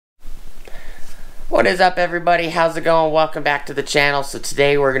What is up, everybody? How's it going? Welcome back to the channel. So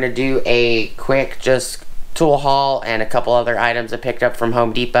today we're going to do a quick just tool haul and a couple other items I picked up from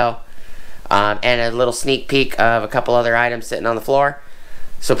Home Depot, and a little sneak peek of a couple other items sitting on the floor.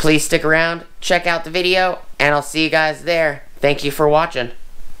 So please stick around, check out the video, and I'll see you guys there. Thank you for watching.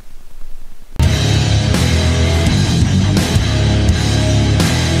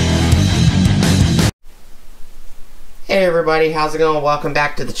 Hey everybody, how's it going? Welcome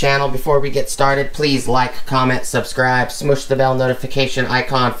back to the channel. Before we get started, please like, comment, subscribe, smush the bell notification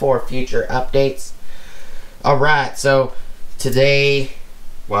icon for future updates. Alright, so today,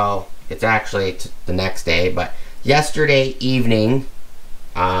 well, it's actually the next day, but yesterday evening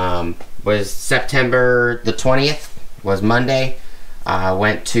was September the 20th, was Monday.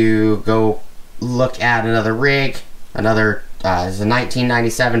 Went to go look at another rig, another, it's a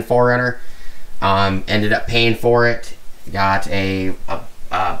 1997 4Runner. Ended up paying for it. Got got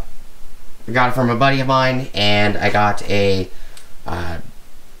it from a buddy of mine, and I got a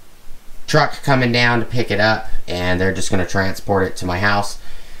truck coming down to pick it up, and they're just going to transport it to my house.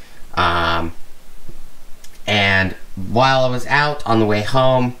 And while I was out on the way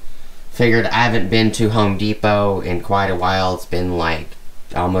home, figured I haven't been to Home Depot in quite a while. It's been like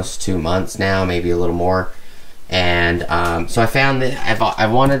almost 2 months now, maybe a little more. And so I found that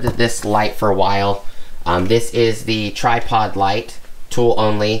I've wanted this light for a while. This is the tripod light, tool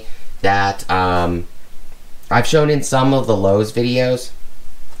only, that I've shown in some of the Lowe's videos,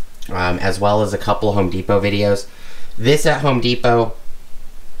 as well as a couple Home Depot videos. This at Home Depot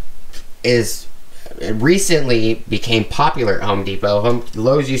recently became popular at Home Depot.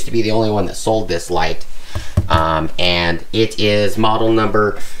 Lowe's used to be the only one that sold this light, and it is model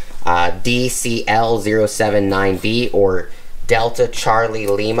number DCL079B, or Delta Charlie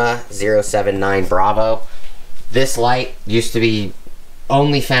Lima 079 Bravo. This light used to be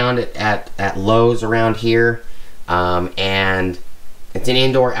only found at Lowe's around here, and it's an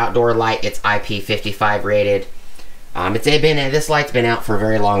indoor-outdoor light. It's IP55 rated. This light's been out for a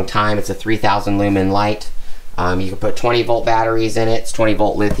very long time. It's a 3000 lumen light. You can put 20 volt batteries in it. It's 20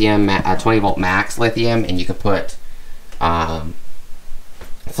 volt lithium, 20 volt max lithium, and you can put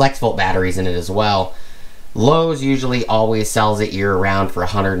flex volt batteries in it as well. Lowe's usually always sells it year-round for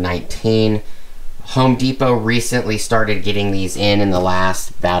 $119. Home Depot recently started getting these in the last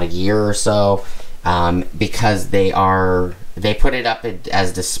about a year or so, because they put it up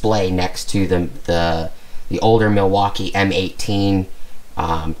as display next to the older Milwaukee M18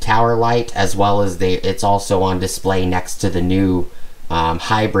 tower light, as well as it's also on display next to the new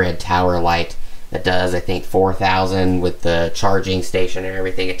hybrid tower light that does, I think, 4,000 with the charging station and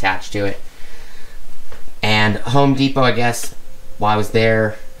everything attached to it. And Home Depot, I guess, while I was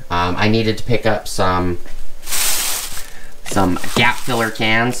there, I needed to pick up some gap filler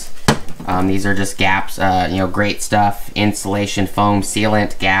cans. These are just gaps, great stuff. Insulation, foam,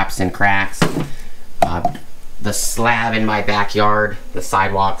 sealant, gaps, and cracks. The slab in my backyard, the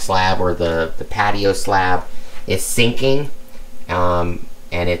sidewalk slab or the patio slab, is sinking, and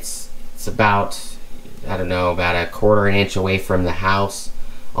it's about, I don't know, about a quarter an inch away from the house.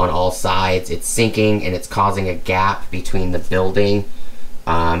 On all sides, it's sinking, and it's causing a gap between the building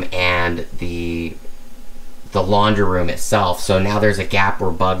and the laundry room itself. So now there's a gap where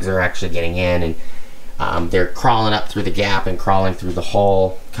bugs are actually getting in, and they're crawling up through the gap and crawling through the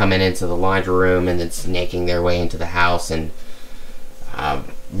hole, coming into the laundry room, and then snaking their way into the house. And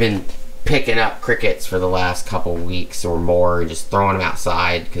been picking up crickets for the last couple weeks or more, and just throwing them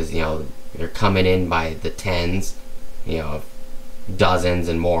outside, because they're coming in by the tens, dozens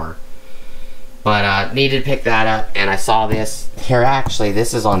and more. But needed to pick that up, and I saw this here. Actually,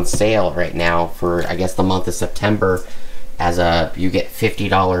 this is on sale right now for, I guess, the month of September. You get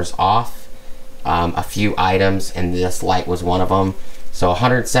 $50 off a few items, and this light was one of them. So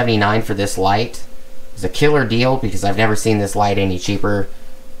 $179 for this light is a killer deal, because I've never seen this light any cheaper.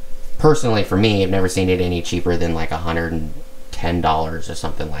 Personally, for me, I've never seen it any cheaper than like $110 or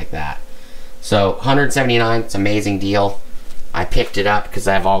something like that. So $179, it's an amazing deal. I picked it up because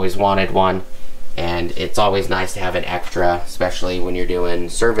I've always wanted one, and it's always nice to have an extra, especially when you're doing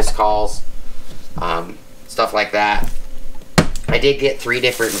service calls, stuff like that. I did get 3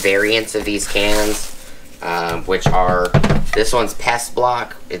 different variants of these cans, which are, this one's Pest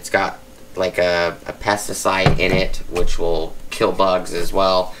Block. It's got like a pesticide in it, which will kill bugs as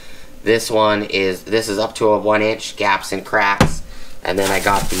well. This is up to a 1 inch, gaps and cracks. And then I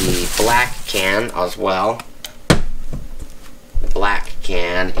got the black can as well. Black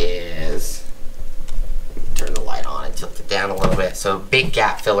can is, turn the light on and tilt it down a little bit. So big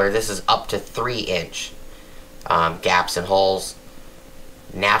gap filler. This is up to 3 inch gaps and holes.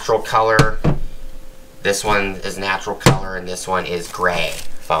 Natural color. This one is natural color, and this one is gray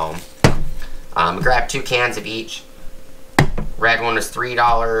foam. Grab 2 cans of each. Red one was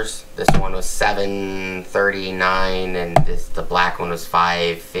 $3. This one was $7.39, and the black one was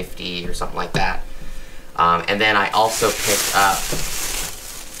 $5.50 or something like that. And then I also picked up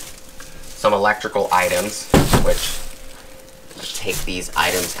some electrical items, which let's take these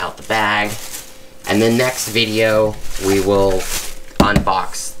items out the bag. And the next video we will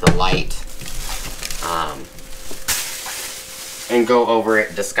unbox the light and go over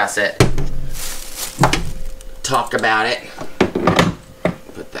it, discuss it, talk about it.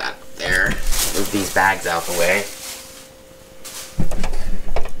 Put that there. Move these bags out the way.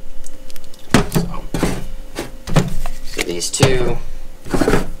 So these two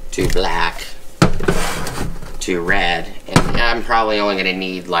black, 2 red, and I'm probably only going to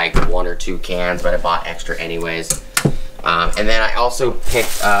need like 1 or 2 cans, but I bought extra anyways. And then I also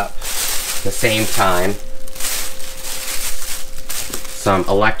picked up, at the same time, some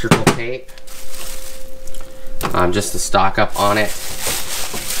electrical tape, just to stock up on it.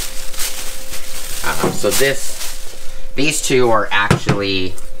 So these two are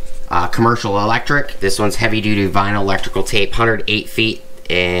actually commercial electric. This one's heavy-duty vinyl electrical tape, 108 feet,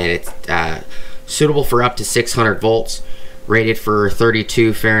 and it's suitable for up to 600 volts, rated for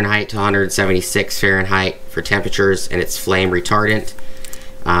 32 Fahrenheit to 176 Fahrenheit for temperatures, and it's flame retardant.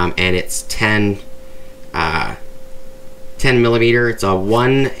 And it's 10 millimeter. It's a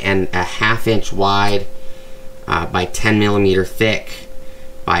 1.5 inch wide by 10 millimeter thick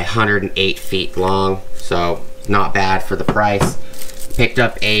by 108 feet long. So not bad for the price. Picked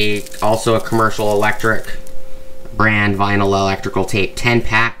up also a commercial electric brand vinyl electrical tape 10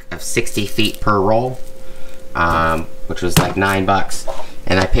 pack of 60 feet per roll, which was like $9.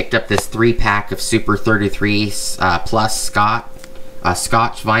 And I picked up this 3 pack of Super 33 plus Scotch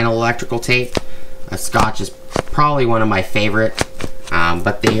vinyl electrical tape. Scotch is probably one of my favorite,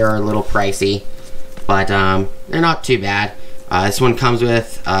 but they are a little pricey, but they're not too bad. This one comes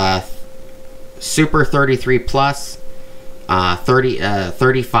with Super 33 plus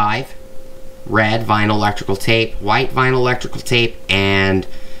 35 red vinyl electrical tape, white vinyl electrical tape, and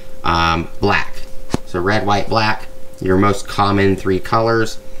black. So red, white, black, your most common 3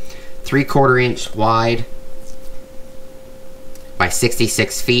 colors. 3/4 inch wide by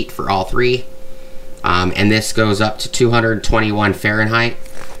 66 feet for all 3. And this goes up to 221 Fahrenheit.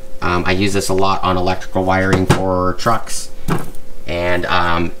 I use this a lot on electrical wiring for trucks, and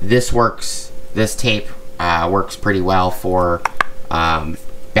this tape works pretty well for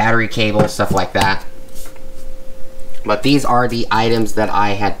battery cables, stuff like that. But these are the items that I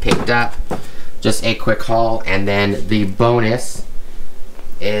had picked up. Just a quick haul, and then the bonus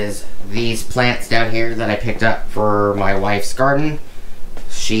is these plants down here that I picked up for my wife's garden.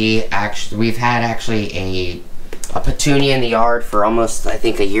 We've had actually a petunia in the yard for almost, I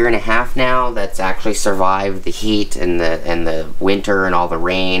think, 1.5 years now. That's actually survived the heat and the winter and all the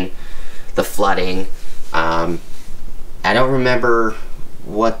rain, the flooding. I don't remember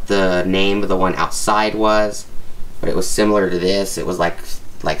what the name of the one outside was, but it was similar to this. It was like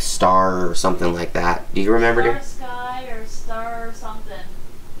Star or something like that. Do you remember it? Sky or Star or something.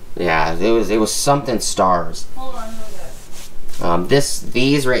 Yeah, it was something stars. Hold on,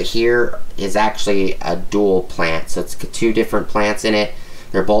 these right here is actually a dual plant, so it's 2 different plants in it.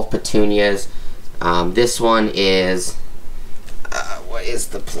 They're both petunias. This one is what is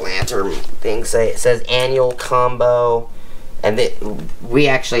the planter thing say? It says annual combo, and we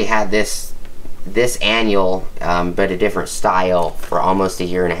actually had this annual, but a different style for almost 1.5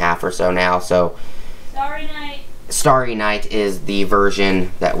 years or so now. So Starry Night is the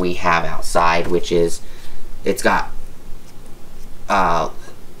version that we have outside, which is, it's got the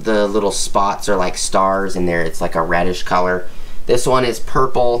little spots are like stars in there. It's like a reddish color. This one is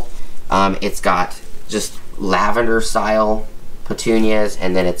purple. It's got just lavender style petunias,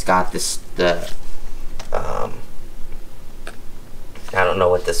 and then it's got I don't know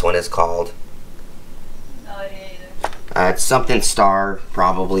what this one is called. No idea either. It's something Star,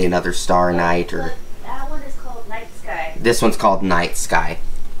 probably another Star Night, or that one is called Night Sky. This one's called Night Sky.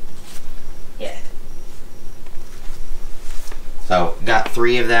 Yeah. So got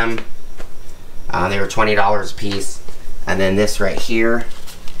 3 of them. They were $20 a piece. And then this right here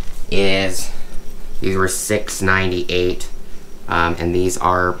these were $6.98. And these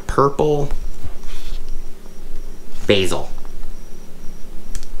are purple basil.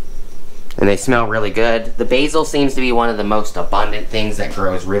 And they smell really good. The basil seems to be one of the most abundant things that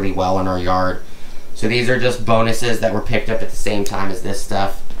grows really well in our yard. So these are just bonuses that were picked up at the same time as this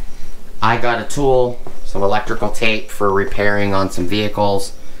stuff. I got a tool, some electrical tape for repairing on some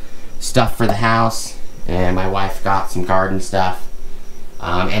vehicles, stuff for the house, and my wife got some garden stuff.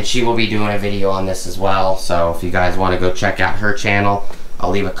 And she will be doing a video on this as well, so if you guys want to go check out her channel,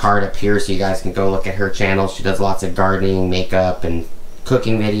 I'll leave a card up here so you guys can go look at her channel. She does lots of gardening, makeup, and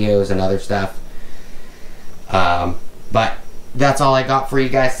cooking videos and other stuff. But that's all I got for you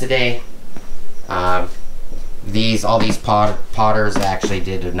guys today. All these potters, I actually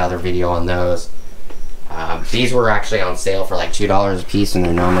did another video on those. These were actually on sale for like $2 a piece, and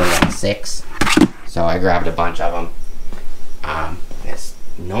they're normally like $6. So I grabbed a bunch of them. This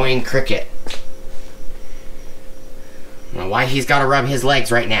annoying cricket. I don't know why he's got to rub his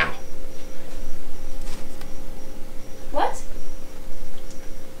legs right now. What?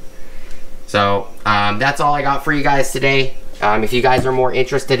 So that's all I got for you guys today. If you guys are more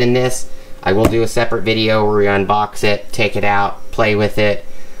interested in this, I will do a separate video where we unbox it, take it out, play with it,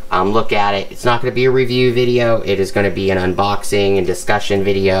 look at it. It's not going to be a review video. It is going to be an unboxing and discussion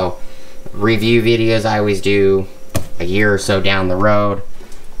video. Review videos I always do a year or so down the road,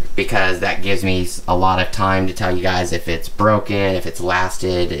 because that gives me a lot of time to tell you guys if it's broken, if it's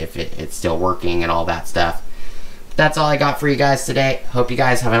lasted, if it's still working, and all that stuff. That's all I got for you guys today. Hope you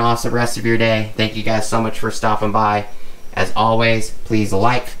guys have an awesome rest of your day. Thank you guys so much for stopping by. As always, please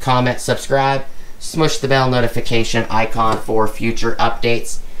like, comment, subscribe, smush the bell notification icon for future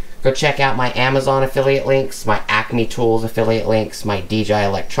updates. Go check out my Amazon affiliate links, my Acme Tools affiliate links, my DJI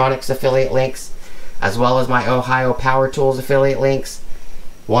Electronics affiliate links, as well as my Ohio Power Tools affiliate links.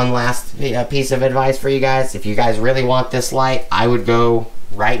 One last piece of advice for you guys. If you guys really want this light, I would go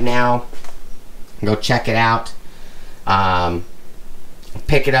right now. Go check it out.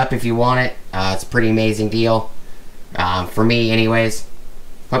 Pick it up if you want it. It's a pretty amazing deal. For me anyways.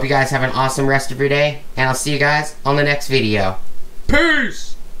 Hope you guys have an awesome rest of your day, and I'll see you guys on the next video.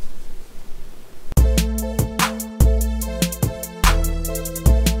 Peace!